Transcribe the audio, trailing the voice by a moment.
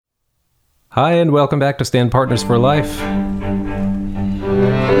Hi, and welcome back to Stand Partners for Life. And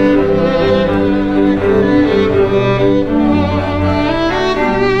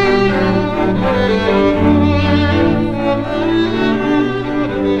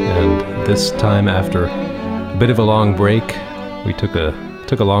this time, after a bit of a long break, we took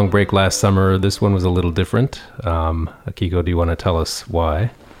a long break last summer. This one was a little different. Akiko, do you want to tell us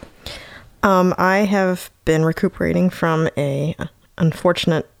why? I have been recuperating from a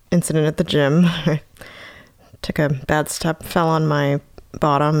unfortunate incident at the gym. I took a bad step, fell on my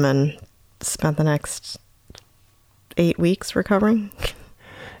bottom, and spent the next 8 weeks recovering.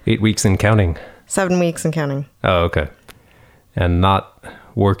 8 weeks and counting. 7 weeks and counting. Oh, okay. And not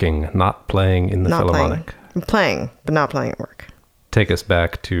working, not playing in the Philharmonic. Playing, but not playing at work. Take us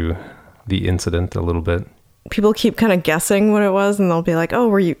back to the incident a little bit. People keep kind of guessing what it was, and they'll be like, "Oh,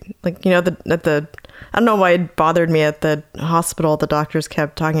 were you like, I don't know why it bothered me at the hospital. The doctors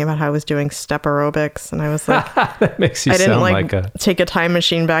kept talking about how I was doing step aerobics, and I was like, that makes you I didn't sound take a time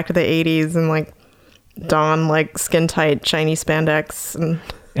machine back to the 80s and like don like skin tight shiny spandex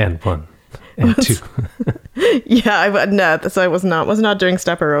and one and two. Yeah, so I was not doing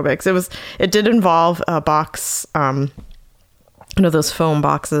step aerobics. It did involve a box. Those foam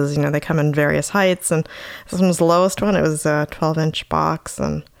boxes, they come in various heights, and this one was the lowest one. It was a 12-inch box,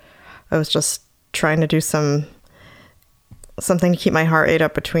 and I was just trying to do something to keep my heart rate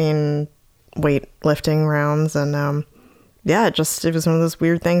up between weightlifting rounds, and it was one of those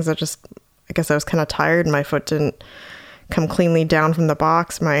weird things that I guess I was kind of tired, and my foot didn't come cleanly down from the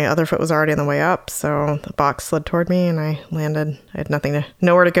box. My other foot was already on the way up, so the box slid toward me, and I landed. I had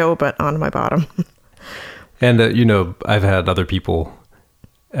nowhere to go but onto my bottom. And, I've had other people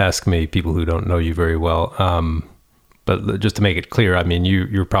ask me, people who don't know you very well, but just to make it clear, I mean,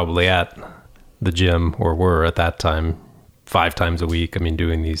 you're probably at the gym, or were at that time, 5 times a week,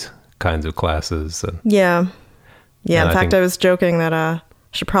 doing these kinds of classes. Yeah. In fact, I was joking that I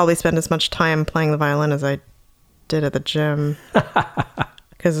should probably spend as much time playing the violin as I did at the gym.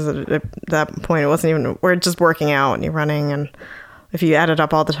 Because at that point, it wasn't even, we're just working out and you're running, and if you added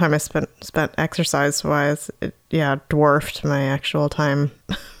up all the time I spent exercise-wise, it dwarfed my actual time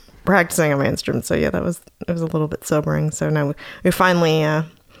practicing on my instrument. So it was a little bit sobering. So now we finally,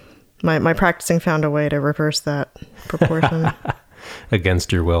 my practicing found a way to reverse that proportion.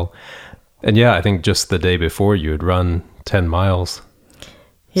 Against your will. And I think just the day before you had run 10 miles.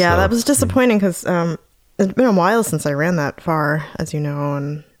 Yeah, that was disappointing because it's been a while since I ran that far, as you know,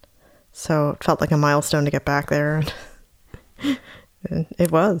 and so it felt like a milestone to get back there.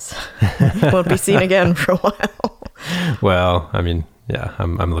 It was. Won't be seen again for a while. Well, I'm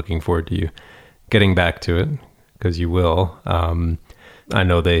looking forward to you getting back to it, because you will. I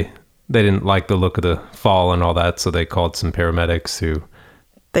know they didn't like the look of the fall and all that, so they called some paramedics who...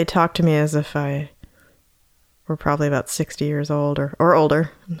 They talked to me as if I were probably about 60 years old or older.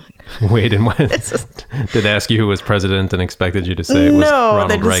 Wait, and when did they ask you who was president and expected you to say it was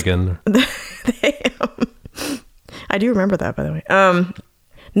Ronald Reagan? I do remember that, by the way.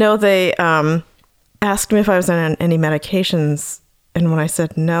 No, they asked me if I was on any medications, and when I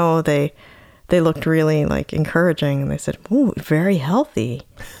said no, they looked really encouraging, and they said, "Ooh, very healthy."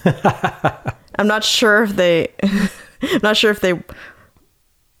 I'm not sure if they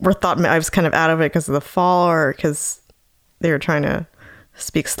were thought I was kind of out of it because of the fall, or because they were trying to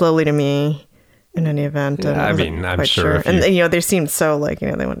speak slowly to me. In any event, I'm sure. And they seemed so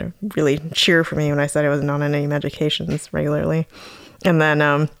they wanted to really cheer for me when I said I wasn't on any medications regularly. And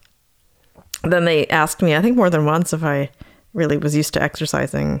then they asked me, I think more than once, if I really was used to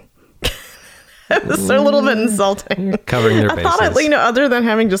exercising. It was a little bit insulting. Covering their bases. I thought, other than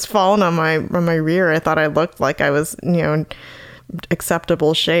having just fallen on my rear, I thought I looked like I was, in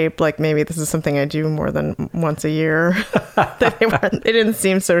acceptable shape. Like maybe this is something I do more than once a year. They didn't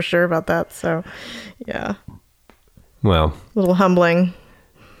seem so sure about that. So, yeah. Well, a little humbling.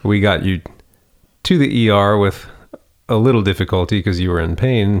 We got you to the ER with a little difficulty because you were in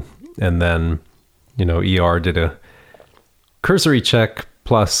pain, and then, ER did a cursory check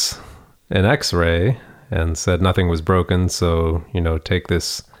plus an X-ray and said nothing was broken. So, take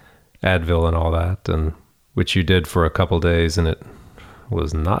this Advil and all that, and which you did for a couple days, and it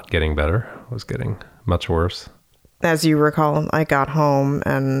was not getting better. It was getting much worse. As you recall, I got home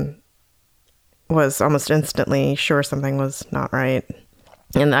and was almost instantly sure something was not right.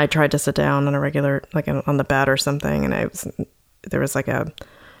 And I tried to sit down on a regular, on the bed or something, and there was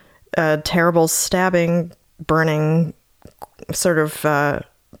a terrible stabbing, burning sort of,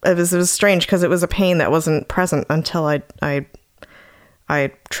 it was strange because it was a pain that wasn't present until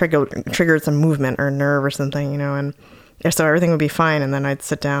I triggered some movement or nerve or something, and so everything would be fine, and then I'd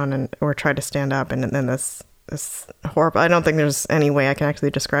sit down or try to stand up, and then this horrible. I don't think there's any way I can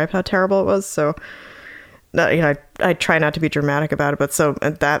actually describe how terrible it was. So, I try not to be dramatic about it, but so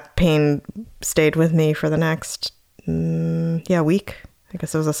that pain stayed with me for the next week. I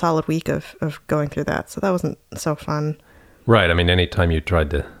guess it was a solid week of going through that. So that wasn't so fun. Right. I mean, anytime you tried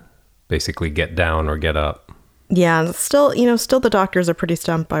to basically get down or get up. Yeah. And still the doctors are pretty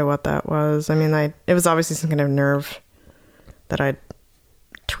stumped by what that was. I mean, it was obviously some kind of nerve that I'd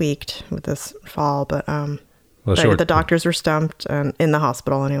tweaked with this fall, but the doctors were stumped, and in the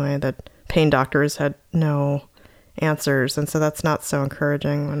hospital anyway, that pain doctors had no answers. And so that's not so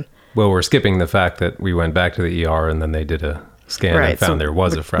encouraging. Well, we're skipping the fact that we went back to the ER and then they did a scan and found there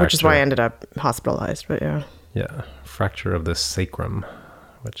was a fracture. Which is why I ended up hospitalized, but yeah. Yeah, fracture of the sacrum,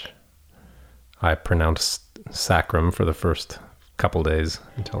 which I pronounced sacrum for the first couple days.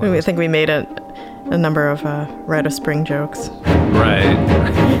 I think we made a number of Rite of Spring jokes. Right.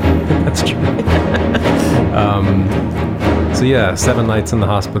 That's true. So yeah, 7 nights in the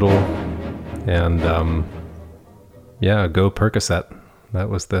hospital, and go Percocet. That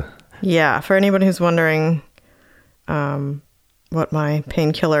was the... Yeah, for anybody who's wondering what my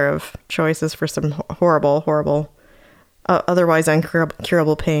painkiller of choice is for some horrible, otherwise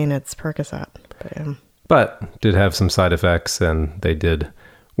incurable pain, it's Percocet. But did have some side effects, and they did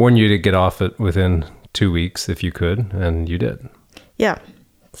warn you to get off it within 2 weeks if you could, and you did. Yeah.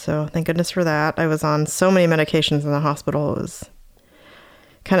 So thank goodness for that. I was on so many medications in the hospital. It was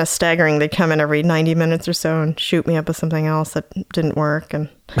kind of staggering. They'd come in every 90 minutes or so and shoot me up with something else that didn't work. And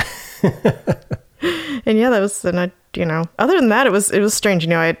and yeah, other than that, it was strange.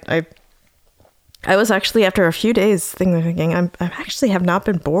 I was actually, after a few days thinking, I actually have not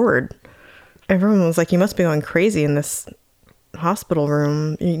been bored. Everyone was like, you must be going crazy in this hospital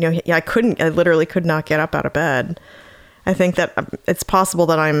room. I literally could not get up out of bed. I think that it's possible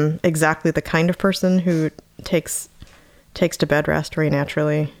that I'm exactly the kind of person who takes to bed rest very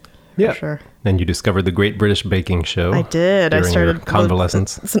naturally. Yeah, sure. And you discovered the Great British Baking Show. I did. I started your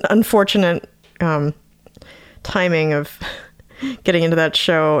convalescence. It's an unfortunate timing of getting into that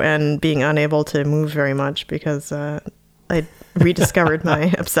show and being unable to move very much because I rediscovered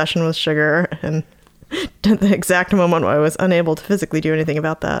my obsession with sugar, and at the exact moment I was unable to physically do anything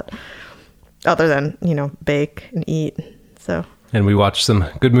about that, other than bake and eat. So. And we watched some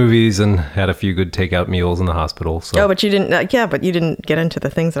good movies and had a few good takeout meals in the hospital. So. Oh, but you didn't. But you didn't get into the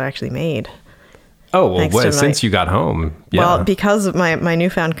things that I actually made. Oh, well, since you got home. Yeah. Well, because of my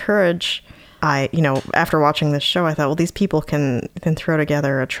newfound courage, after watching this show, I thought, well, these people can throw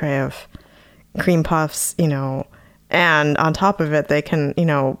together a tray of cream puffs, and on top of it, they can,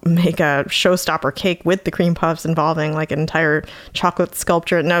 make a showstopper cake with the cream puffs involving like an entire chocolate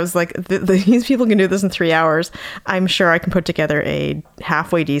sculpture. And I was like, these people can do this in 3 hours. I'm sure I can put together a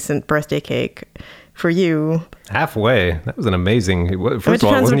halfway decent birthday cake for you. Halfway? That was an amazing... First of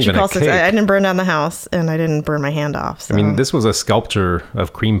all, it wasn't even a cake. I didn't burn down the house, and I didn't burn my hand off. So. I mean, this was a sculpture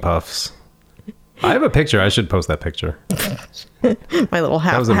of cream puffs. I have a picture. I should post that picture. My little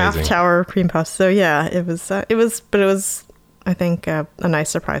half tower cream puffs. So yeah, it was, I think, a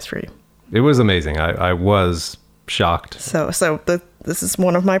nice surprise for you. It was amazing. I was shocked. So this is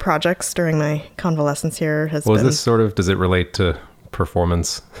one of my projects during my convalescence here. Does it relate to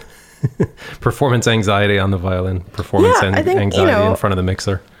performance? Performance anxiety on the violin? Anxiety in front of the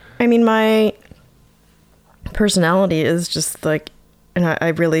mixer? I mean, my personality is just like, and I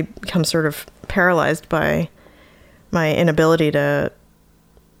really become sort of paralyzed by my inability to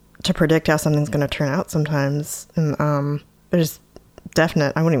predict how something's going to turn out sometimes. And there's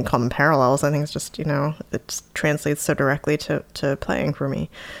definite, I wouldn't even call them parallels. I think it's just, it translates so directly to playing for me.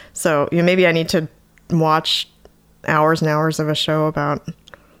 So maybe I need to watch hours and hours of a show about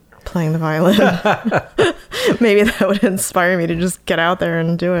playing the violin. Maybe that would inspire me to just get out there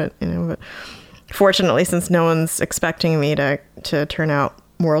and do it, But fortunately, since no one's expecting me to turn out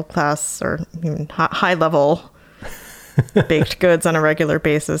world-class or even high-level baked goods on a regular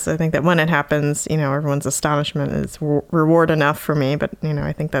basis, I think that when it happens, everyone's astonishment is reward enough for me. But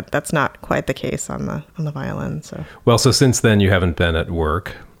I think that that's not quite the case on the violin. So so since then you haven't been at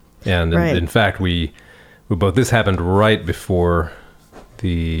work, and right. in fact we both, this happened right before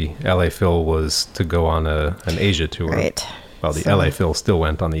the LA Phil was to go on an Asia tour. Right. Well, the LA Phil still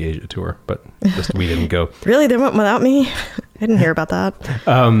went on the Asia tour, but just we didn't go. Really? They went without me? I didn't hear about that.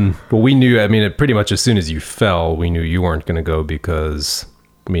 But we knew, pretty much as soon as you fell, we knew you weren't going to go because,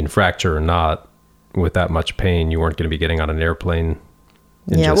 fracture or not, with that much pain, you weren't going to be getting on an airplane.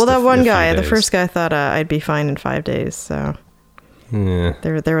 Yeah, well, that one guy, the first guy, thought I'd be fine in 5 days, so... Yeah.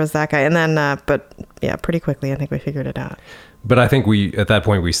 There was that guy. And then, but yeah, pretty quickly, I think we figured it out. But I think at that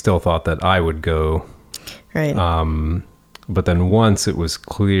point, we still thought that I would go. Right. But then once it was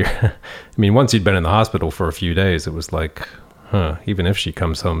clear, I mean, once you'd been in the hospital for a few days, it was like, even if she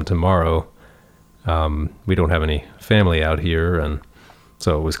comes home tomorrow, we don't have any family out here. And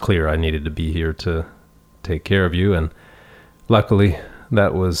so it was clear I needed to be here to take care of you. And luckily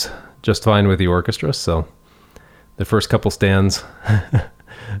that was just fine with the orchestra. So the first couple stands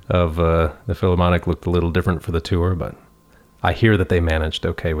of the Philharmonic looked a little different for the tour, but I hear that they managed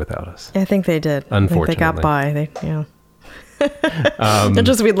okay without us. I think they did. Unfortunately. They got by. It's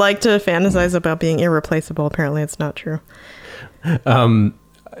just we'd like to fantasize about being irreplaceable. Apparently it's not true.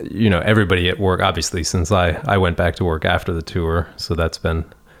 Everybody at work, obviously, since I went back to work after the tour, so that's been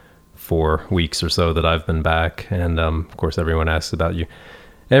 4 weeks or so that I've been back. And of course, everyone asks about you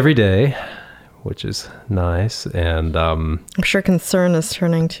every day, which is nice. And I'm sure concern is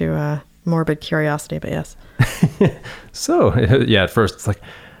turning to morbid curiosity, but yes. So, yeah, at first it's like,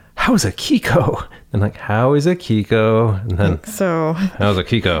 how's Akiko? And like, how is Akiko? And then, so how's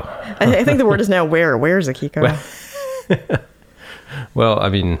Akiko? I think the word is now where. Where's Akiko? Well, I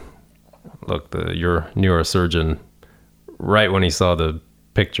mean, look, your neurosurgeon, right when he saw the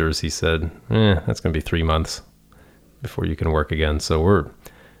pictures, he said, that's going to be 3 months before you can work again. So we're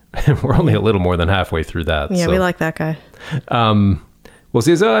only a little more than halfway through that. Yeah, so. We like that guy. We'll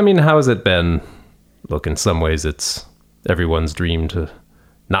see. So, I mean, how has it been? Look, in some ways, it's everyone's dream to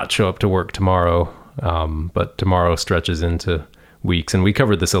not show up to work tomorrow. But tomorrow stretches into weeks. And we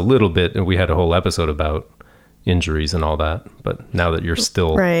covered this a little bit, and we had a whole episode about injuries and all that. But now that you're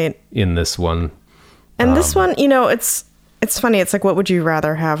still in this one. And this one, it's funny. It's like, what would you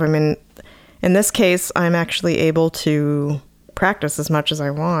rather have? I mean, in this case, I'm actually able to practice as much as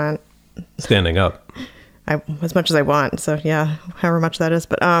I want. Standing up. As much as I want. So yeah, however much that is.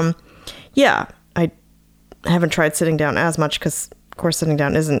 But yeah, I haven't tried sitting down as much because, of course, sitting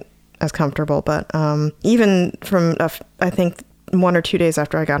down isn't as comfortable. But even from, I think, 1 or 2 days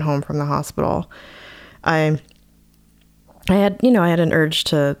after I got home from the hospital, I had an urge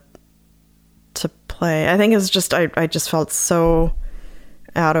to play. I think it was just, I just felt so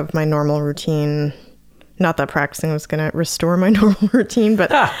out of my normal routine. Not that practicing was going to restore my normal routine,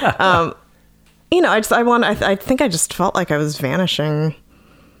 but, I think I just felt like I was vanishing.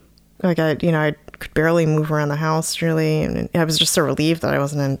 Like I could barely move around the house really. And I was just so relieved that I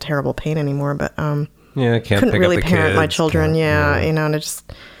wasn't in terrible pain anymore, but, I couldn't really parent my children. And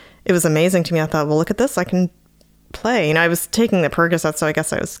it was amazing to me. I thought, well, look at this. I can play. I was taking the Percocet, so I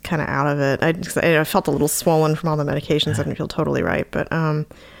guess I was kind of out of it. I felt a little swollen from all the medications. I didn't feel totally right, but, and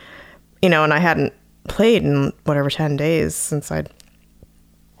I hadn't played in 10 days since I'd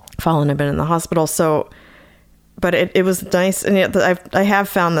fallen and been in the hospital. So, but it was nice. And I have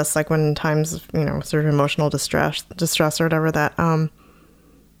found this, like when times of, sort of emotional distress or whatever, that,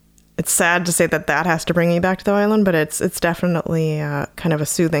 it's sad to say that has to bring me back to the island, but it's definitely kind of a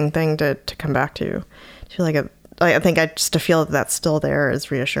soothing thing to come back to. I feel like I think to feel that that's still there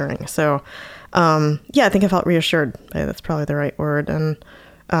is reassuring. So, I think I felt reassured. That's probably the right word. And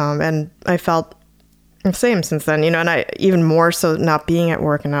I felt the same since then, and I even more so not being at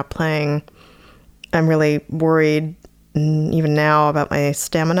work and not playing. I'm really worried even now about my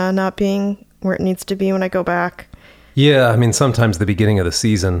stamina not being where it needs to be when I go back. Yeah, I mean, sometimes the beginning of the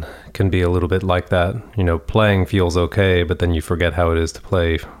season can be a little bit like that. Playing feels okay, but then you forget how it is to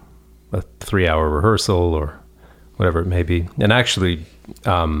play a 3-hour rehearsal or whatever it may be. And actually,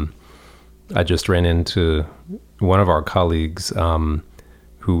 I just ran into one of our colleagues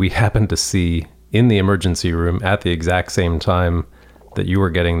who we happened to see in the emergency room at the exact same time that you were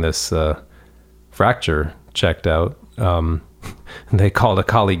getting this fracture checked out. They called a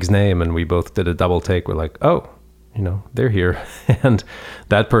colleague's name and we both did a double take. We're like, oh, they're here. And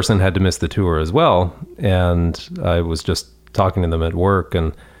that person had to miss the tour as well. And I was just talking to them at work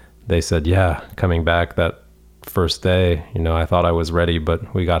and they said, yeah, coming back that first day, I thought I was ready,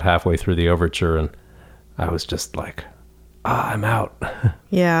 but we got halfway through the overture and I was just like, I'm out.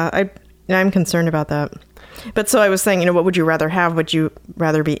 Yeah, I'm concerned about that. But so I was saying, what would you rather have? Would you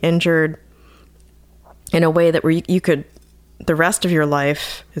rather be injured in a way that where you could, the rest of your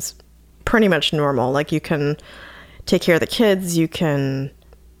life is pretty much normal. Like you can take care of the kids, you can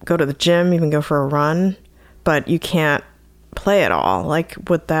go to the gym, even go for a run, but you can't play at all. Like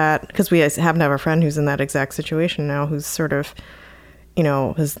with that, because we happen to have a friend who's in that exact situation now, who's sort of,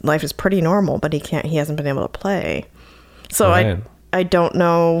 his life is pretty normal, but he hasn't been able to play. So right. I don't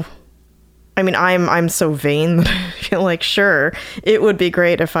know. I mean, I'm so vain that I feel like, sure, it would be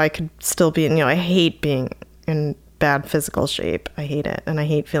great if I could still be in, I hate being in bad physical shape. I hate it. And I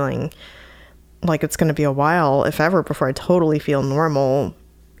hate feeling like it's going to be a while, if ever, before I totally feel normal,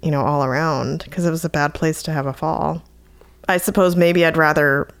 all around, because it was a bad place to have a fall. I suppose maybe I'd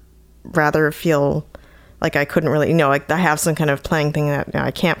rather feel like I couldn't really, like I have some kind of playing thing that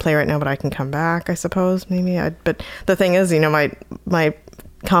I can't play right now, but I can come back, I suppose, maybe. But the thing is, my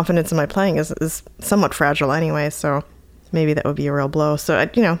confidence in my playing is somewhat fragile anyway, so maybe that would be a real blow. So,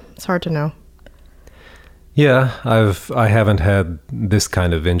 it's hard to know. Yeah, I haven't had this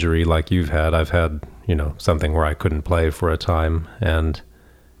kind of injury like you've had. I've had, something where I couldn't play for a time. And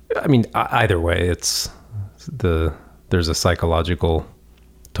I mean, either way, there's a psychological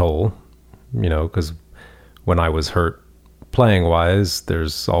toll, because when I was hurt playing wise,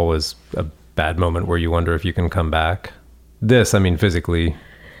 there's always a bad moment where you wonder if you can come back. This, I mean, physically.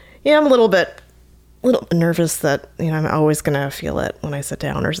 Yeah, I'm a little bit nervous that, I'm always going to feel it when I sit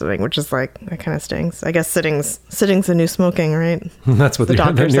down or something, which is like, that kind of stinks. I guess sitting's the new smoking, right? That's what the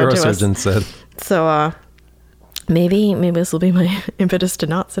neurosurgeon said. So, maybe this will be my impetus to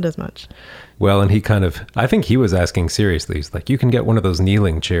not sit as much. Well, and I think he was asking seriously. He's like, you can get one of those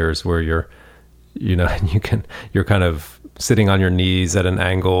kneeling chairs where you're kind of sitting on your knees at an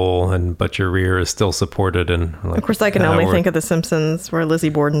angle, but your rear is still supported. And of course, I can only think of The Simpsons, where Lizzie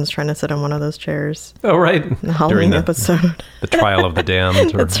Borden's trying to sit on one of those chairs. Oh, right. The Halloween episode. The trial of the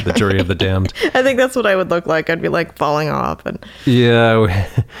damned, or the jury of the damned. I think that's what I would look like. I'd be like falling off. And yeah,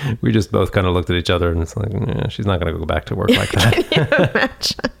 we just both kind of looked at each other, and it's like, she's not going to go back to work like that. Can you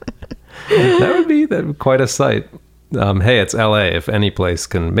imagine? That would be quite a sight. Hey, it's LA. If any place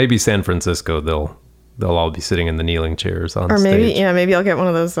can, maybe San Francisco, they'll all be sitting in the kneeling chairs on stage. Or maybe I'll get one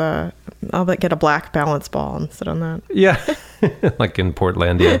of those, I'll get a black balance ball and sit on that. Yeah, like in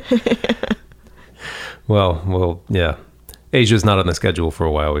Portlandia. Well, yeah. Asia's not on the schedule for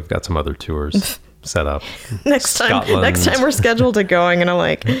a while. We've got some other tours set up. Next time we're scheduled to go, I'm going to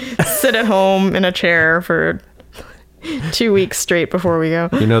like sit at home in a chair for 2 weeks straight before we go.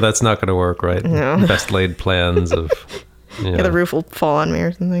 That's not going to work, right? No. Best laid plans of... Yeah, the roof will fall on me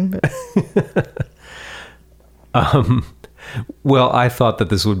or something. But. Well, I thought that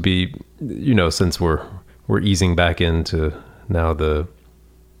this would be, since we're easing back into now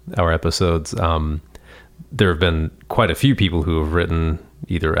our episodes, there have been quite a few people who have written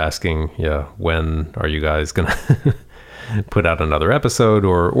either asking, when are you guys going to put out another episode,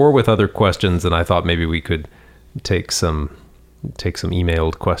 or with other questions. And I thought maybe we could take some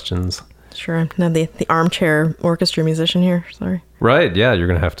emailed questions. Sure. Now the armchair orchestra musician here. Sorry. Right. Yeah. You're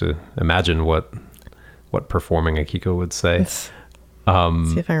going to have to imagine what performing Akiko would say. See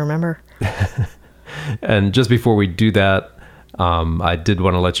if I remember. And just before we do that, I did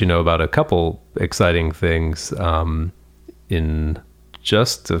want to let you know about a couple exciting things in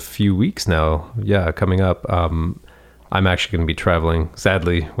just a few weeks now. Yeah, coming up. I'm actually going to be traveling,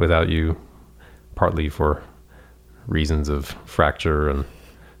 sadly, without you, partly for reasons of fracture and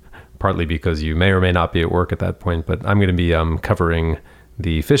partly because you may or may not be at work at that point. But I'm going to be covering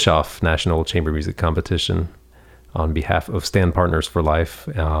the Fish-Off National Chamber Music Competition on behalf of Stand Partners for Life.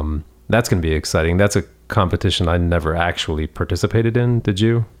 That's going to be exciting. That's a competition I never actually participated in. Did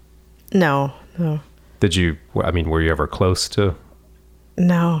you? No. Did you? I mean, were you ever close to?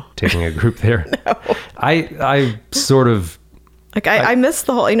 No. Taking a group there? No. I sort of. Like I missed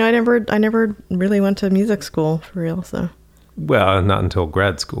the whole. I never really went to music school for real. So. Well, not until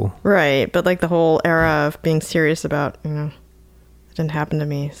grad school. Right, but like the whole era of being serious about, it didn't happen to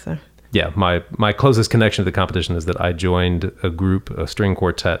me. So. Yeah, my closest connection to the competition is that I joined a group, a string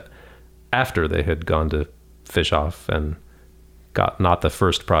quartet, after they had gone to Fish-Off and got not the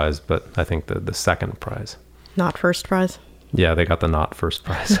first prize, but I think the second prize. Not first prize? Yeah, they got the not first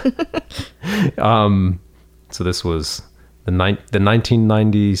prize. So this was the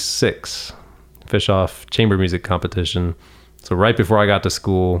 1996 Fish-Off Chamber Music Competition. So right before I got to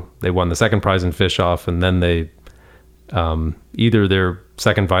school, they won the second prize in Fish-Off, and then they either their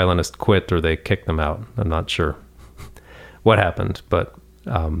second violinist quit or they kicked them out. I'm not sure what happened, but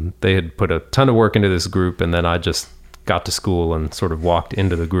they had put a ton of work into this group, and then I just got to school and sort of walked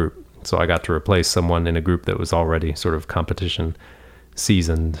into the group. So I got to replace someone in a group that was already sort of competition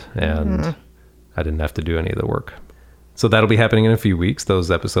seasoned, and I didn't have to do any of the work. So that'll be happening in a few weeks. Those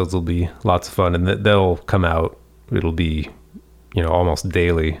episodes will be lots of fun, and they'll come out. It'll be, almost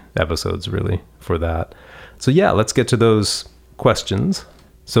daily episodes really for that. So yeah, let's get to those questions.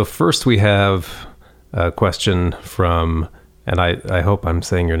 So first we have a question from, and I hope I'm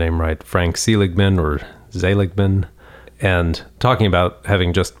saying your name right, Frank Seligman or Seligman, and talking about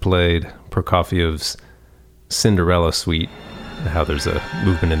having just played Prokofiev's Cinderella Suite, how there's a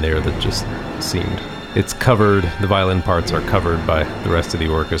movement in there that just seemed it's covered, the violin parts are covered by the rest of the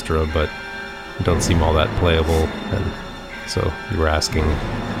orchestra, but don't seem all that playable. And so you were asking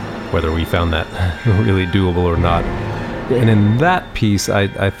whether we found that really doable or not. And in that piece,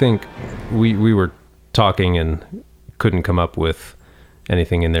 I think we were talking and couldn't come up with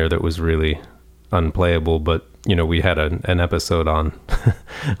anything in there that was really unplayable. But, you know, we had an episode on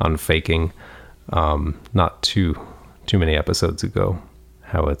on faking not too many episodes ago,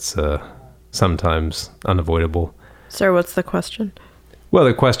 how it's sometimes unavoidable. Sir, what's the question? Well,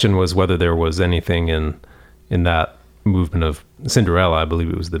 the question was whether there was anything in that movement of Cinderella, I believe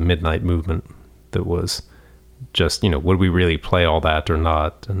it was the Midnight Movement, that was just, you know, would we really play all that or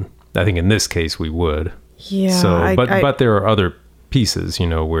not? And I think in this case we would. Yeah. So, but there are other pieces, you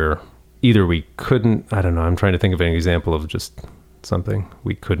know, where either we couldn't, I don't know, I'm trying to think of an example of just something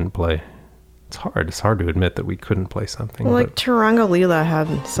we couldn't play. It's hard to admit that we couldn't play something. Well, like Taranga Lila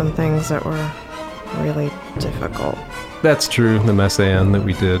had some things that were really difficult. That's true, the Messiaen that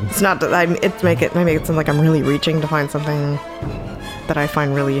we did. It's not that I make it sound like I'm really reaching to find something that I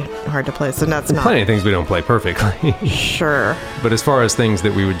find really hard to play. So that's not. Plenty of things we don't play perfectly. Sure. But as far as things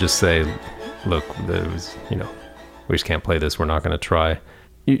that we would just say, look, was, you know, we just can't play this. We're not going to try.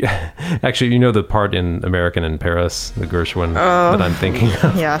 Actually, you know the part in American in Paris, the Gershwin that I'm thinking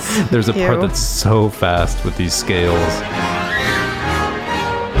of? Yes. There's a part that's so fast with these scales.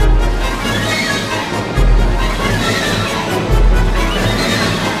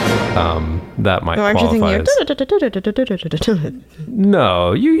 That might qualify as...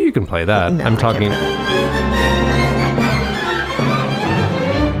 No, you can play that. No, I'm talking...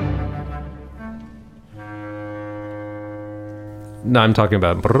 No, I'm talking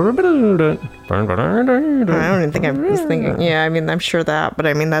about... I don't even think I was thinking... Yeah, I mean, I'm sure that, but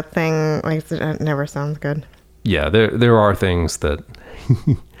I mean, that thing, like, it never sounds good. Yeah, there are things that...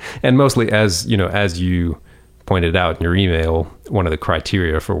 And mostly, as you pointed out in your email, one of the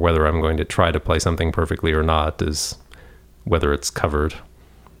criteria for whether I'm going to try to play something perfectly or not is whether it's covered.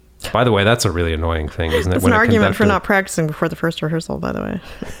 By the way, that's a really annoying thing, isn't it? It's an argument for not practicing before the first rehearsal, by the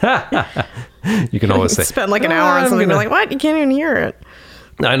way. You can always say... Spend like an hour on something, you're like, what? You can't even hear it.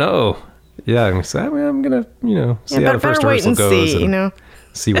 I know. Yeah, I'm going to, see how the first rehearsal goes and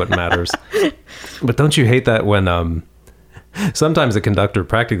see what matters. But don't you hate that when sometimes a conductor,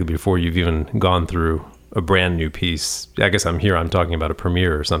 practically before you've even gone through a brand new piece, I guess I'm talking about a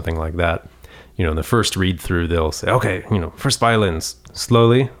premiere or something like that, in the first read through, they'll say, okay, first violins,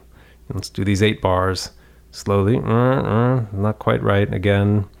 slowly, let's do these 8 bars, slowly, not quite right,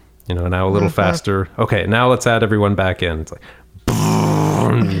 again, now a little faster, okay, now let's add everyone back in. It's like,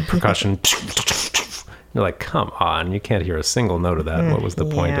 percussion, you're like, come on, you can't hear a single note of that. What was the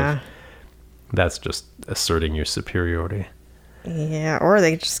point of... That's just asserting your superiority. Yeah, or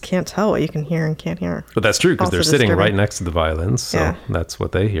they just can't tell what you can hear and can't hear. But that's true, because they're sitting right next to the violins, so that's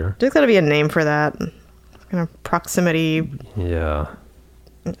what they hear. There's got to be a name for that. Kind of proximity... Yeah.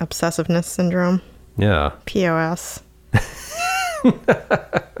 Obsessiveness syndrome. Yeah. POS.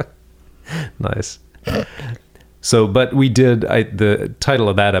 Nice. So, but we did... the title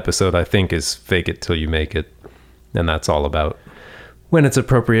of that episode, I think, is Fake It Till You Make It. And that's all about when it's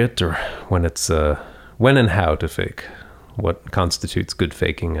appropriate, or when it's... when and how to fake. What constitutes good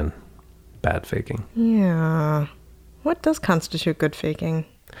faking and bad faking. Yeah. What does constitute good faking?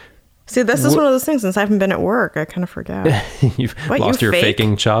 See, this is one of those things, since I haven't been at work, I kind of forget. You've lost your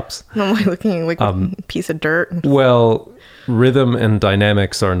faking chops? I'm like looking like a piece of dirt. Well, rhythm and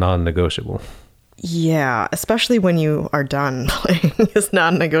dynamics are non-negotiable. Yeah, especially when you are done playing is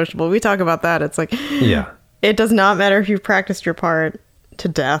non-negotiable. We talk about that. It's like, yeah, it does not matter if you've practiced your part to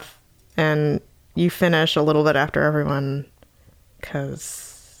death and you finish a little bit after everyone,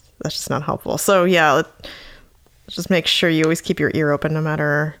 because that's just not helpful. So yeah, let's just make sure you always keep your ear open no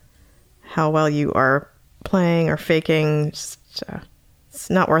matter how well you are playing or faking. Just, it's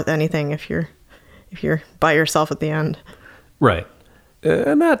not worth anything if you're by yourself at the end. Right.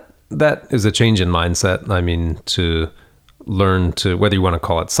 And that is a change in mindset. I mean, to learn to, whether you want to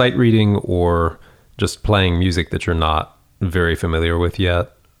call it sight reading or just playing music that you're not very familiar with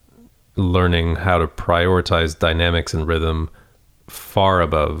yet, learning how to prioritize dynamics and rhythm far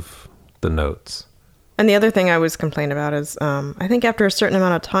above the notes. And the other thing I always complain about is, I think after a certain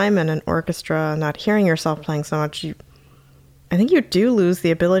amount of time in an orchestra, not hearing yourself playing so much, I think you do lose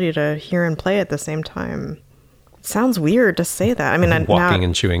the ability to hear and play at the same time. It sounds weird to say that. I mean, walking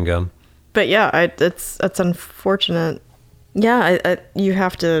and chewing gum. But yeah, it's unfortunate. Yeah, you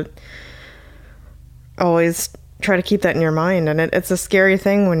have to always try to keep that in your mind, and it's a scary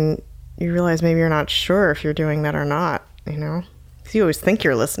thing when you realize maybe you're not sure if you're doing that or not, because you always think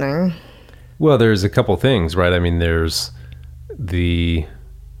you're listening. Well, there's a couple things, right? I mean, there's the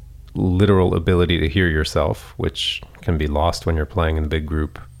literal ability to hear yourself, which can be lost when you're playing in a big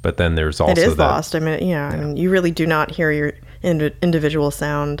group. But then there's also it is lost. I mean, I mean, you really do not hear your individual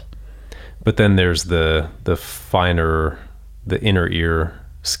sound. But then there's the finer, the inner ear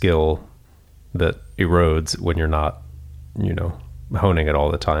skill that erodes when you're not, honing it all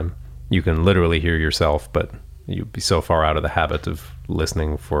the time. You can literally hear yourself, but you'd be so far out of the habit of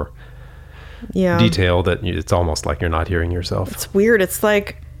listening for detail that it's almost like you're not hearing yourself. It's weird. It's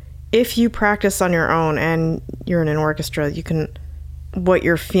like if you practice on your own and you're in an orchestra, you can, what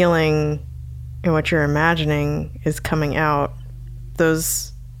you're feeling and what you're imagining is coming out.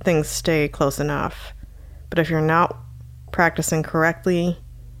 Those things stay close enough. But if you're not practicing correctly,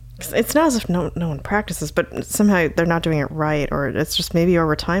 it's not as if no one practices, but somehow they're not doing it right, or it's just maybe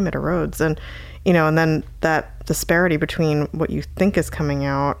over time it erodes. And, and then that disparity between what you think is coming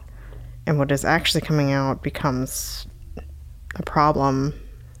out and what is actually coming out becomes a problem.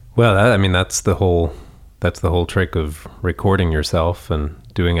 Well, that's the whole trick of recording yourself and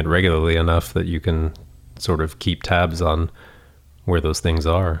doing it regularly enough that you can sort of keep tabs on where those things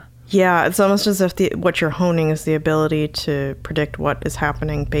are. Yeah, it's almost as if what you're honing is the ability to predict what is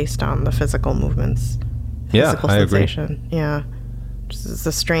happening based on the physical movements. Physical sensation. Agree. Yeah. It's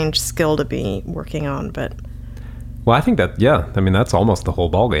a strange skill to be working on, but... Well, I think that's almost the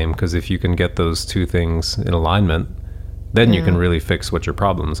whole ballgame, because if you can get those two things in alignment, then you can really fix what your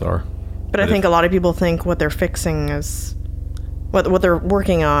problems are. But I think a lot of people think what they're fixing is... What they're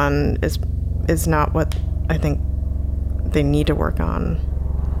working on is not what I think they need to work on.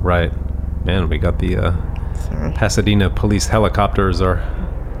 Right. Man, we got the Pasadena police helicopters are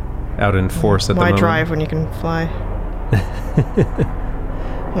out in force at the moment. Why drive when you can fly?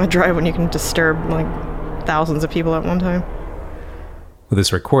 Why drive when you can disturb like thousands of people at one time? Well,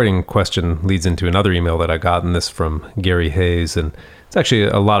 this recording question leads into another email that I got, and this from Gary Hayes. And it's actually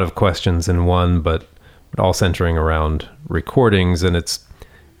a lot of questions in one, but all centering around recordings. And it's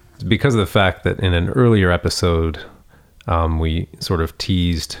because of the fact that in an earlier episode, we sort of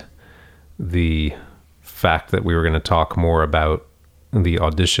teased the fact that we were going to talk more about the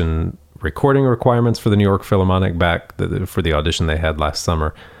audition recording requirements for the New York Philharmonic for the audition they had last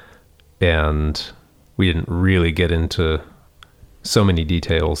summer. And we didn't really get into so many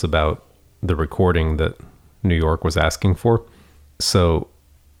details about the recording that New York was asking for. So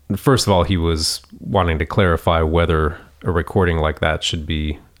first of all, he was wanting to clarify whether a recording like that should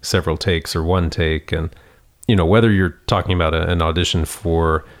be several takes or one take, and whether you're talking about an audition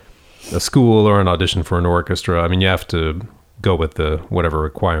for a school or an audition for an orchestra. I mean, you have to go with whatever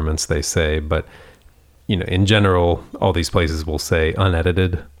requirements they say, but in general, all these places will say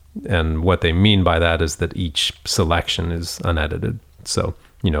unedited, and what they mean by that is that each selection is unedited. So,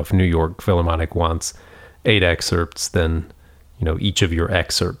 if New York Philharmonic wants 8 excerpts, then each of your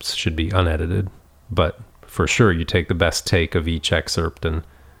excerpts should be unedited, but for sure you take the best take of each excerpt and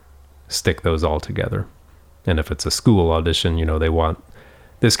stick those all together. And if it's a school audition, they want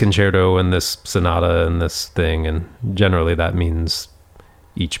this concerto and this sonata and this thing. And generally that means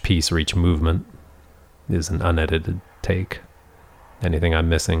each piece or each movement is an unedited take. Anything I'm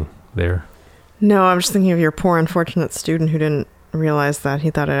missing there? No, I'm just thinking of your poor unfortunate student who didn't realize that.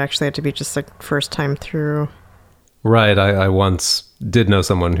 He thought it actually had to be just like first time through. Right. I once did know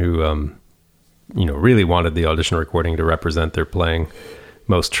someone who, really wanted the audition recording to represent their playing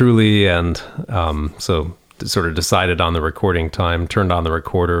most truly. And so sort of decided on the recording time, turned on the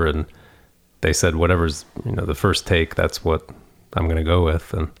recorder, and they said, whatever's, the first take, that's what I'm going to go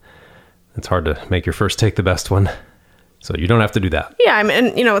with. And it's hard to make your first take the best one. So you don't have to do that. Yeah. I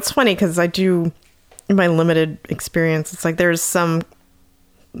mean, it's funny because I do, in my limited experience, it's like there's some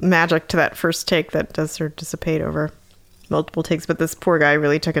magic to that first take that does sort of dissipate over multiple takes. But this poor guy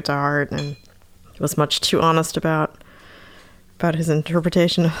really took it to heart and was much too honest about his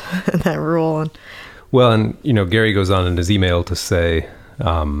interpretation of that rule. Well, and, Gary goes on in his email to say,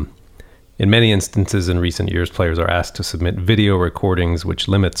 in many instances in recent years, players are asked to submit video recordings, which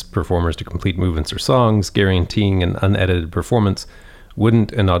limits performers to complete movements or songs, guaranteeing an unedited performance.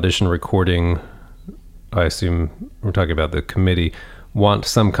 Wouldn't an audition recording, I assume we're talking about the committee, want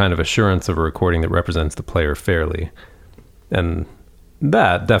some kind of assurance of a recording that represents the player fairly? And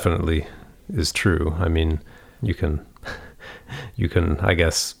that definitely is true. I mean, you can, I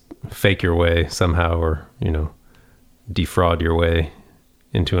guess, fake your way somehow, or defraud your way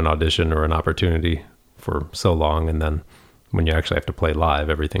into an audition or an opportunity for so long, and then when you actually have to play live,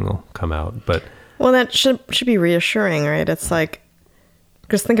 everything will come out. But that should be reassuring, right? It's like,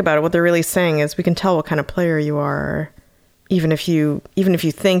 because think about it, what they're really saying is we can tell what kind of player you are, even if you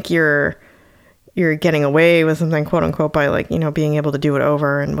think you're you're getting away with something, quote unquote, by like, being able to do it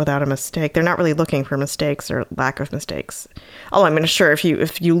over and without a mistake. They're not really looking for mistakes or lack of mistakes. Although, I mean, sure, if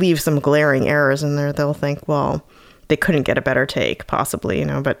you leave some glaring errors in there, they'll think, well, they couldn't get a better take, possibly,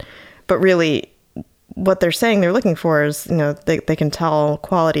 but really what they're saying they're looking for is, they can tell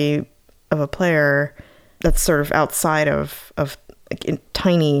quality of a player that's sort of outside of like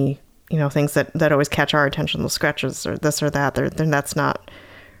tiny, things that always catch our attention, the scratches or this or that. That's not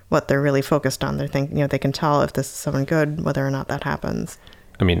what they're really focused on. They're thinking, they can tell if this is someone good, whether or not that happens.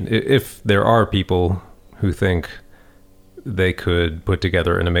 I mean, if there are people who think they could put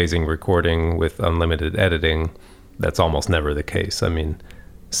together an amazing recording with unlimited editing, that's almost never the case. I mean,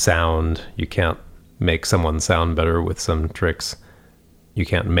 sound, you can't make someone sound better with some tricks. You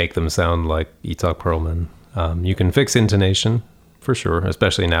can't make them sound like Itzhak Perlman. You can fix intonation, for sure,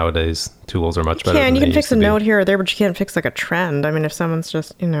 especially nowadays. Tools are much better than they you can used fix to a be. note here or there, but you can't fix like a trend. I mean, if someone's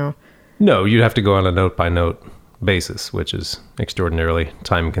just, No, you'd have to go on a note-by-note basis, which is extraordinarily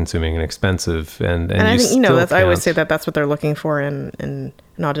time-consuming and expensive. And I think, still I always can't- say that's what they're looking for in an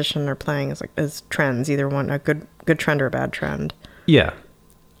audition or playing is trends, either one, a good trend or a bad trend. Yeah.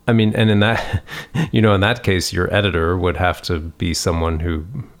 I mean, and in that, in that case, your editor would have to be someone who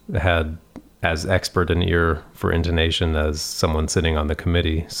had as expert an ear for intonation as someone sitting on the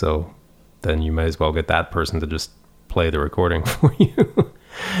committee. So then you may as well get that person to just play the recording for you.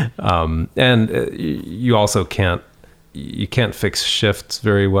 And you also can't fix shifts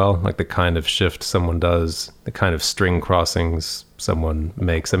very well, like the kind of shift someone does, the kind of string crossings someone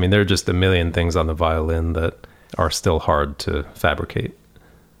makes. I mean, there are just a million things on the violin that are still hard to fabricate.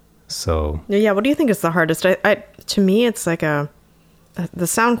 So Yeah, what do you think is the hardest? To me, it's like the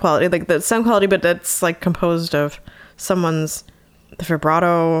sound quality, but that's like composed of someone's the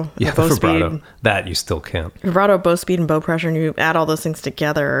vibrato, yeah, bow the vibrato, speed, that you still can't. vibrato, bow speed, and bow pressure, and you add all those things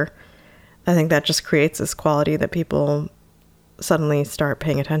together. I think that just creates this quality that people suddenly start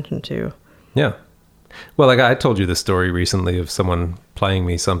paying attention to. Yeah. Well, like I told you the story recently of someone playing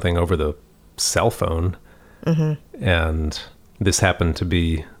me something over the cell phone, and this happened to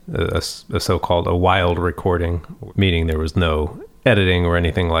be a so-called a wild recording, meaning there was no editing or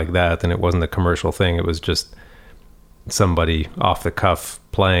anything like that, and it wasn't a commercial thing. It was just somebody off the cuff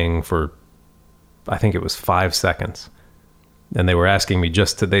playing for, I think it was 5 seconds, and they were asking me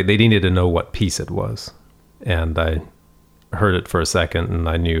they needed to know what piece it was, and I heard it for a second, and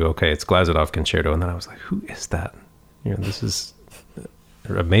I knew, okay, it's Glazunov Concerto, and then I was like, who is that? This is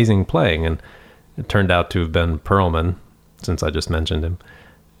amazing playing, and it turned out to have been Perlman, since I just mentioned him.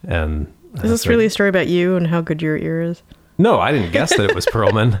 And Is this really a story about you and how good your ear is? No, I didn't guess that it was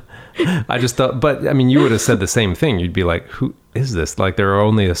Perlman. I just thought, but I mean, you would have said the same thing. You'd be like, who is this? Like, there's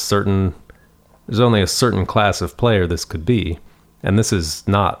only a certain class of player this could be. And this is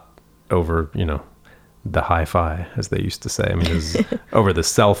not over, the hi-fi, as they used to say. I mean, this is over the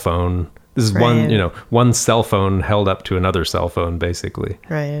cell phone. This is Right. one cell phone held up to another cell phone, basically.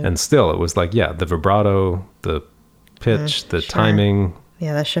 Right. And still, it was like, yeah, the vibrato, the pitch, the sure. timing.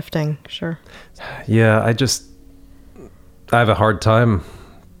 Yeah, the shifting, sure. Yeah, I have a hard time,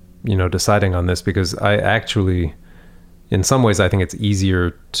 deciding on this, because I actually, in some ways, I think it's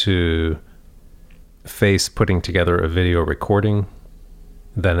easier to face putting together a video recording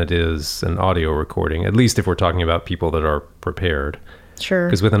than it is an audio recording, at least if we're talking about people that are prepared. Sure.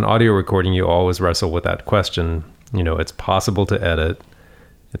 Because with an audio recording, you always wrestle with that question. It's possible to edit.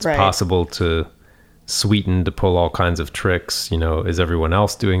 It's Right. possible to sweeten, to pull all kinds of tricks. Is everyone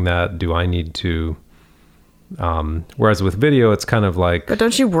else doing that? Do I need to? Whereas with video, it's kind of like, But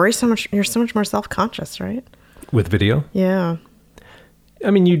don't you worry so much? You're so much more self-conscious, right? with video, Yeah.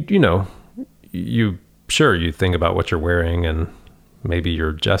 I mean, you think about what you're wearing and maybe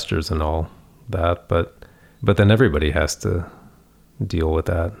your gestures and all that, but then everybody has to deal with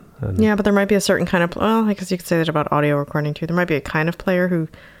that. And Yeah, but there might be a certain kind of, well, I guess you could say that about audio recording too. There might be a kind of player who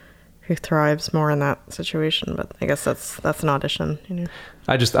thrives more in that situation, but I guess that's an audition,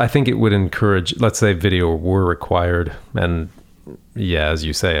 I think it would encourage, let's say video were required, and yeah, as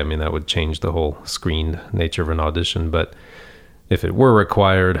you say, I mean, that would change the whole screened nature of an audition, but if it were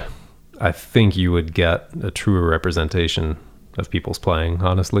required, I think you would get a truer representation of people's playing,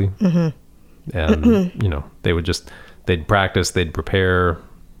 honestly. And, they'd practice, they'd prepare,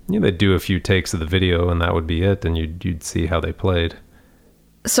 they'd do a few takes of the video, and that would be it, and you'd see how they played.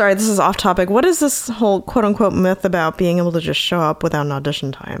 Sorry, this is off topic. What is this whole quote unquote myth about being able to just show up without an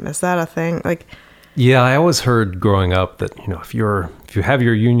audition time? Is that a thing? Like, Yeah, I always heard growing up that, if you have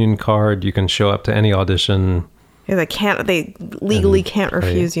your union card, you can show up to any audition. they legally can't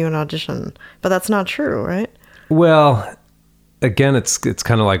refuse you an audition, but that's not true, right? Well, again, it's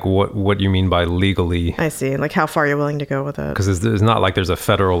kind of like what you mean by legally. I see. Like how far you're willing to go with it. Because it's not like there's a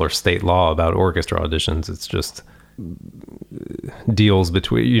federal or state law about orchestra auditions. It's just deals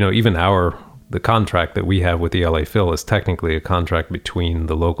between, even the contract that we have with the LA Phil is technically a contract between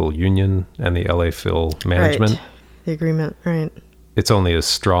the local union and the LA Phil management. Right. The agreement, right. It's only as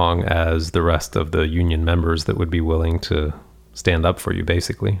strong as the rest of the union members that would be willing to stand up for you,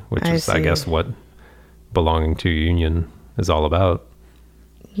 basically, which is, I guess, what belonging to a union is all about.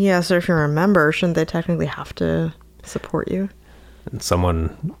 Yeah, so if you're a member, shouldn't they technically have to support you? And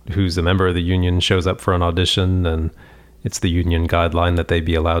someone who's a member of the union shows up for an audition, and it's the union guideline that they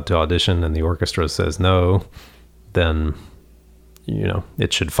be allowed to audition, and the orchestra says no, then,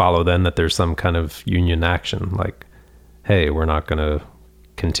 it should follow then that there's some kind of union action, like, hey, we're not going to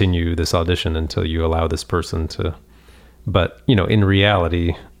continue this audition until you allow this person to. But, in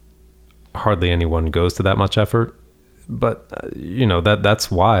reality, hardly anyone goes to that much effort. But,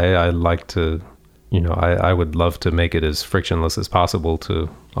 that's why I like to, I would love to make it as frictionless as possible to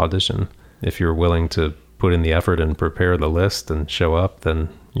audition. If you're willing to put in the effort and prepare the list and show up, then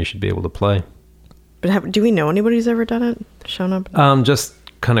you should be able to play. But do we know anybody who's ever done it? Shown up? Just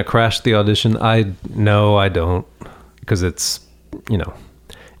kind of crashed the audition. I don't. Because it's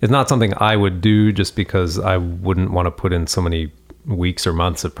not something I would do just because I wouldn't want to put in so many weeks or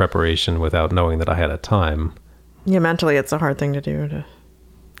months of preparation without knowing that I had a time. Yeah, mentally it's a hard thing to do.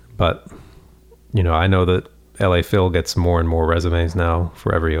 But, I know that LA Phil gets more and more resumes now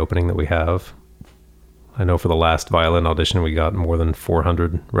for every opening that we have. I know for the last violin audition, we got more than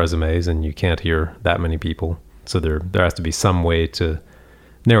 400 resumes, and you can't hear that many people. So there has to be some way to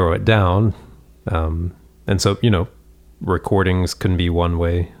narrow it down. And so, recordings can be one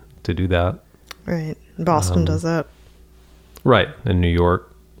way to do that. Right. Boston does that. Right. And New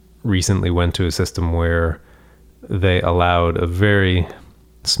York recently went to a system where they allowed a very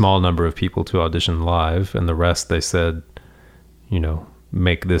small number of people to audition live, and the rest they said,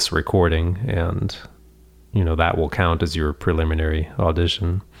 make this recording, and, that will count as your preliminary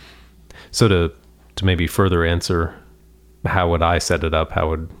audition. So to maybe further answer, how would I set it up? How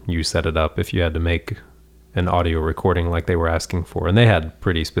would you set it up if you had to make an audio recording like they were asking for? And they had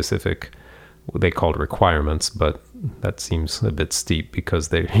pretty specific, what they called requirements, but that seems a bit steep because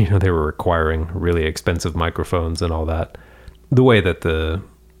they were requiring really expensive microphones and all that. The way that the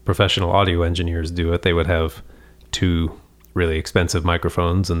professional audio engineers do it, they would have 2 really expensive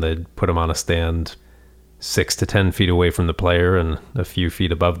microphones, and they'd put them on a stand 6 to 10 feet away from the player and a few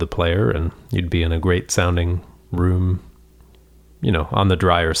feet above the player, and you'd be in a great sounding room, on the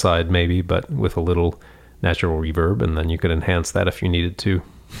drier side maybe, but with a little natural reverb, and then you could enhance that if you needed to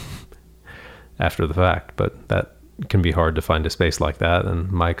after the fact. But that can be hard to find a space like that and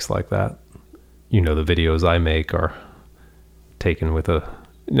mics like that. The videos I make are taken with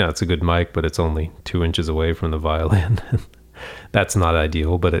it's a good mic, but it's only 2 inches away from the violin. That's not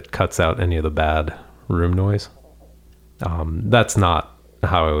ideal, but it cuts out any of the bad room noise. That's not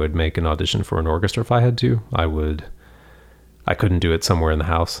how I would make an audition for an orchestra if I had to. I couldn't do it somewhere in the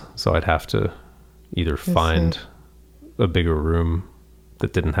house, so I'd have to either find a bigger room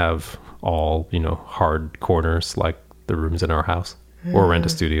that didn't have all, hard corners like the rooms in our house, or rent a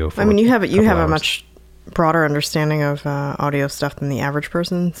studio for you have hours. A much broader understanding of audio stuff than the average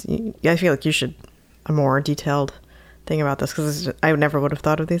person. I feel like you should a more detailed thing about this, because I never would have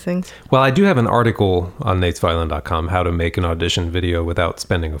thought of these things. Well, I do have an article on natesviolin.com, how to make an audition video without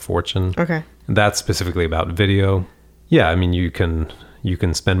spending a fortune. Okay. That's specifically about video. Yeah, you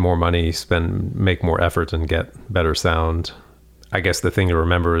can spend more money, make more effort, and get better sound. I guess the thing to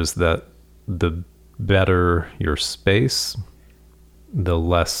remember is that the better your space, the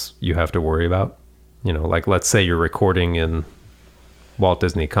less you have to worry about. Like let's say you're recording in Walt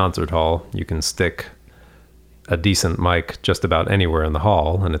Disney Concert Hall, you can stick a decent mic just about anywhere in the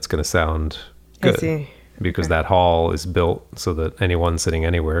hall, and it's going to sound good. I see. Because that hall is built so that anyone sitting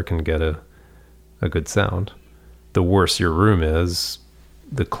anywhere can get a good sound. The worse your room is,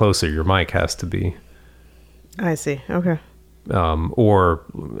 the closer your mic has to be. I see. Okay. Or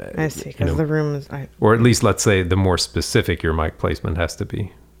I see, because the room is... Or at least, let's say, the more specific your mic placement has to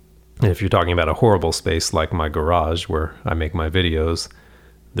be. And if you're talking about a horrible space like my garage where I make my videos,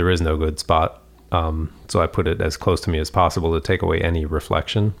 there is no good spot. So I put it as close to me as possible to take away any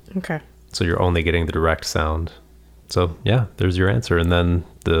reflection. Okay. So you're only getting the direct sound. So yeah, there's your answer. And then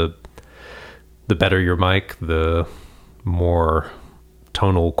the better your mic, the more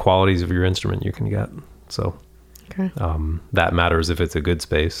tonal qualities of your instrument you can get. So okay. That matters if it's a good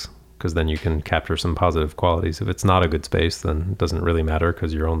space, because then you can capture some positive qualities. If it's not a good space, then it doesn't really matter,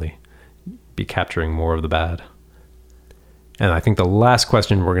 because you're only be capturing more of the bad. And I think the last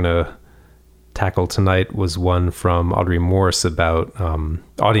question we're going to tackle tonight was one from Audrey Morse about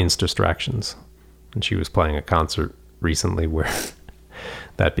audience distractions. And she was playing a concert recently where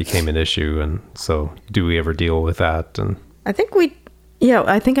that became an issue. And so do we ever deal with that? And I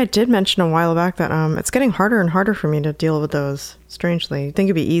think I did mention a while back that it's getting harder and harder for me to deal with those, strangely. You'd think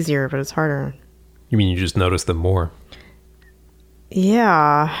it'd be easier, but it's harder. You mean you just notice them more?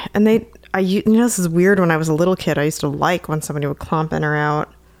 Yeah. And this is weird. When I was a little kid, I used to like when somebody would clump in or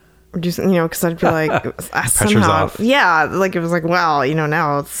out. Or just, because I'd be like, Pressure's off. Yeah, like it was like, wow,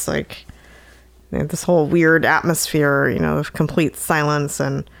 now it's like this whole weird atmosphere, of complete silence,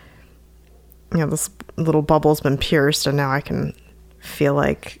 and this little bubble's been pierced, and now I can feel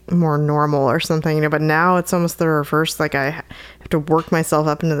like more normal or something, but now it's almost the reverse. Like I have to work myself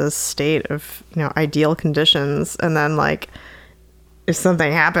up into this state of, ideal conditions, and then like if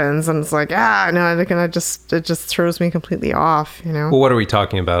something happens and it's like, no, it just throws me completely off, Well, what are we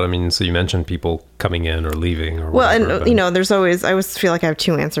talking about? I mean, so you mentioned people coming in or leaving or whatever. Well, and there's always, I always feel like I have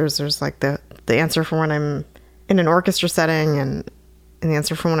two answers. There's like the answer for when I'm in an orchestra setting, and the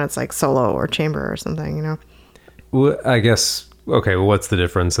answer for when it's like solo or chamber or something, Well, I guess, okay, well, what's the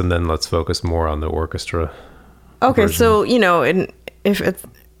difference? And then let's focus more on the orchestra. Okay, version. so, if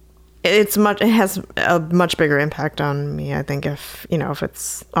it has a much bigger impact on me, I think, if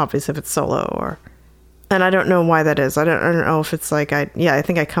it's obviously if it's solo and I don't know why that is. I don't know if it's like, I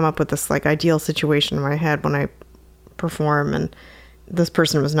think I come up with this like ideal situation in my head when I perform, and this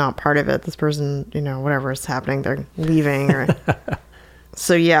person was not part of it. This person, whatever is happening, they're leaving or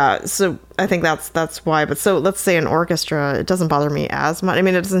so I think that's why. But so let's say an orchestra, it doesn't bother me as much. I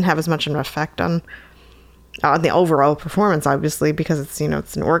mean, it doesn't have as much of an effect on the overall performance, obviously, because it's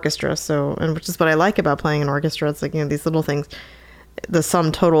it's an orchestra. So, and which is what I like about playing an orchestra. It's like these little things, the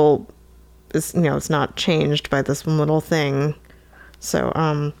sum total is it's not changed by this one little thing. So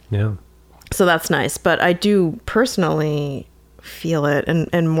so that's nice. But I do personally feel it,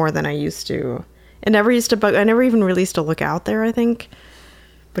 and more than I used to. It never used to bug. I never even really used to look out there, I think,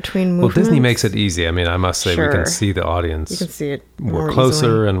 between movements. Well, Disney makes it easy. I mean, I must say, Sure. we can see the audience. You can see it We're more closer,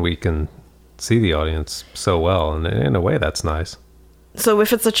 easily. and we can see the audience so well, and in a way that's nice. So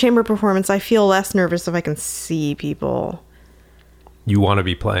if it's a chamber performance, I feel less nervous if I can see people. You want to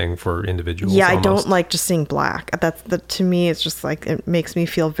be playing for individuals. Yeah, I almost. don't like just seeing black. To me, it's just like, it makes me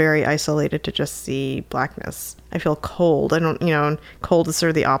feel very isolated to just see blackness. I feel cold. I don't, and cold is sort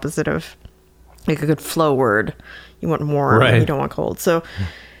of the opposite of like a good flow word. You want warm, Right. and you don't want cold. So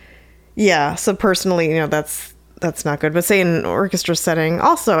yeah, so personally, that's not good. But say in an orchestra setting,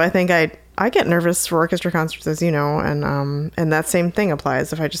 also, I think I get nervous for orchestra concerts, as and that same thing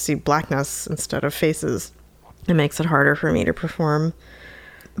applies. If I just see blackness instead of faces, it makes it harder for me to perform.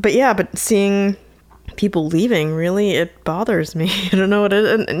 But yeah, but seeing people leaving, really, it bothers me. I don't know what it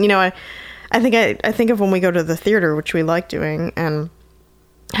is. And I think of when we go to the theater, which we like doing, and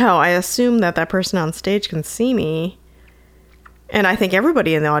how I assume that person on stage can see me. And I think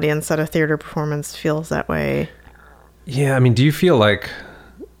everybody in the audience at a theater performance feels that way. Yeah, I mean, do you feel like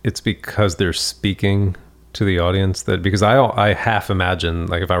it's because they're speaking to the audience? That because I half imagine,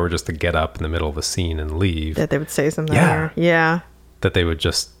 like, if I were just to get up in the middle of a scene and leave, That they would say something. Yeah. Yeah. that they would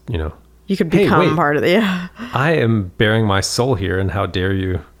just, You could Hey, become wait. part of it. Yeah. I am bearing my soul here, and how dare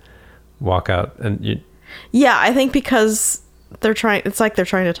you walk out and you. Yeah, I think because it's like they're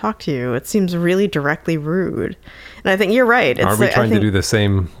trying to talk to you. It seems really directly rude. And I think you're right. Are we trying to do the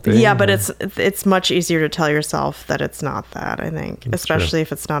same thing? Yeah, but it's much easier to tell yourself that it's not that, I think. That's Especially true.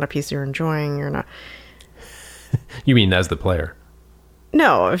 if it's not a piece you're enjoying. You're not. You mean as the player?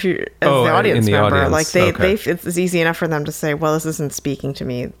 No, if you as Oh, the audience in the member, audience, like they okay. it's easy enough for them to say, "Well, this isn't speaking to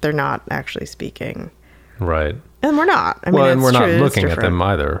me." They're not actually speaking, Right. and we're not. I Well, mean, and it's we're not true, it's looking at different. them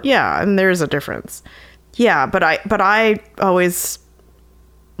either. Yeah, and there is a difference. Yeah, but I always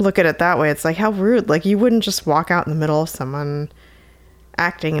look at it that way. It's like, how rude. Like, you wouldn't just walk out in the middle of someone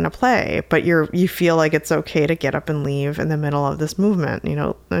acting in a play, but you feel like it's okay to get up and leave in the middle of this movement,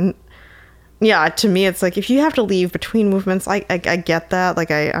 and yeah, to me, it's like, if you have to leave between movements, I get that. Like,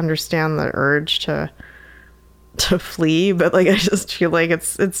 I understand the urge to flee, but like, I just feel like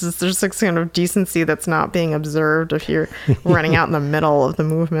it's just, there's like kind of decency that's not being observed if you're running out in the middle of the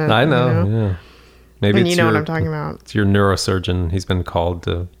movement. I know. Yeah. Maybe And it's you know your, what I'm talking about. It's your neurosurgeon. He's been called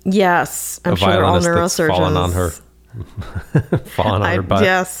to Yes, I'm a sure all violinist that's neurosurgeons. fallen on her, fallen on her butt.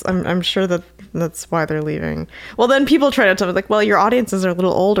 Yes, I'm sure that's why they're leaving. Well, then people try to tell me, like, well, your audiences are a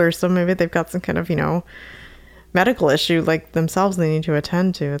little older, so maybe they've got some kind of, medical issue like themselves they need to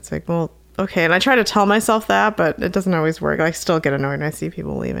attend to. It's like, well, okay. And I try to tell myself that, but it doesn't always work. I still get annoyed when I see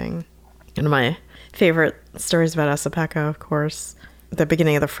people leaving. One of my favorite stories about Asa-Pekka, of course, the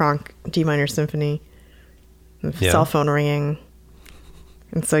beginning of the Franck D minor symphony, the cell phone ringing.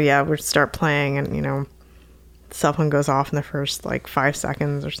 And so, we start playing and, the cell phone goes off in the first 5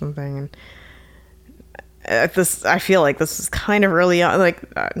 seconds or something. And I feel like this is kind of early on.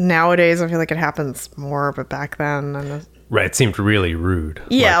 Nowadays, I feel like it happens more, but back then, right, it seemed really rude.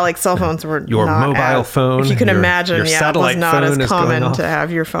 Yeah, cell phones were your not mobile phone. If you can imagine, your satellite it was not phone as common going to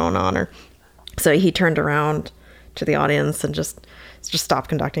have your phone on. Or so he turned around to the audience and just stopped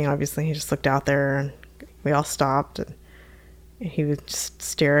conducting. Obviously, he just looked out there, and we all stopped, and he would just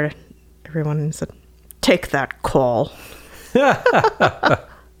stare at everyone and said, "Take that call."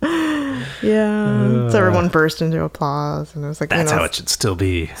 So everyone burst into applause, and it was like, that's how it should still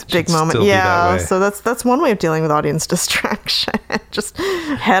be. Big moment. So that's one way of dealing with audience distraction. Just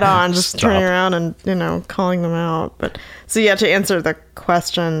head on, just turning around and calling them out. But so to answer the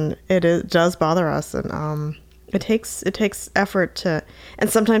question, it does bother us, and it takes effort to, and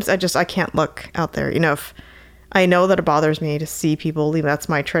sometimes I can't look out there. If I know that it bothers me to see people leave, that's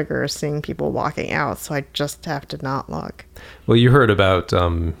my trigger, seeing people walking out. So I just have to not look. Well, you heard about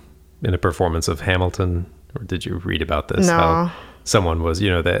in a performance of Hamilton, or did you read about this? No. How someone was,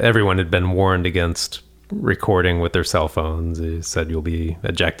 that everyone had been warned against recording with their cell phones. He said you'll be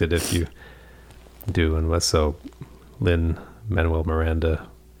ejected if you do. And so Lin-Manuel Miranda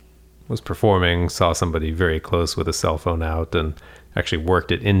was performing, saw somebody very close with a cell phone out, and actually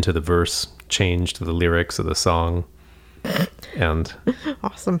worked it into the verse, changed the lyrics of the song, and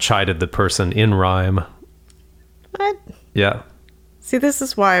awesome. Chided the person in rhyme. What? Yeah. See, this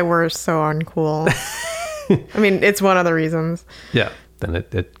is why we're so uncool. I mean, it's one of the reasons. Yeah. Then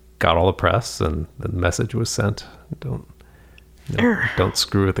it got all the press, and the message was sent. Don't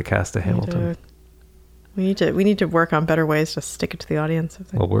screw with the cast of Hamilton. We need to work on better ways to stick it to the audience. I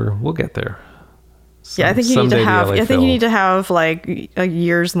think. Well, we'll get there. I think you need to have like a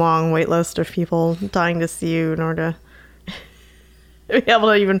years long wait list of people dying to see you in order to be able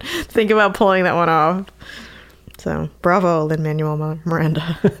to even think about pulling that one off. So, bravo, Lin-Manuel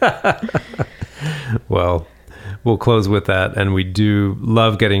Miranda. Well, we'll close with that, and we do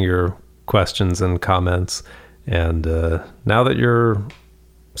love getting your questions and comments. And now that you're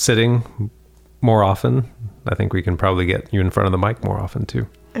sitting more often, I think we can probably get you in front of the mic more often too.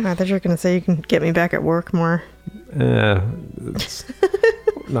 I thought you were going to say you can get me back at work more. It's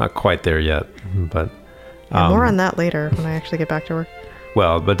not quite there yet, but more on that later when I actually get back to work.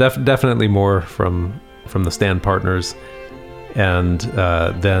 Well, but definitely more from the Stand Partners, and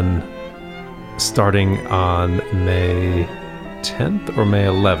then starting on May 10th or May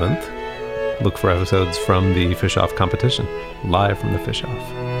 11th, look for episodes from the Fish Off competition, live from the Fish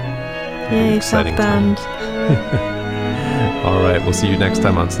Off. Yay, South Bend. All right, we'll see you next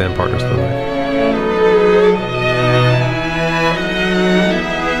time on Stand Partners for Life.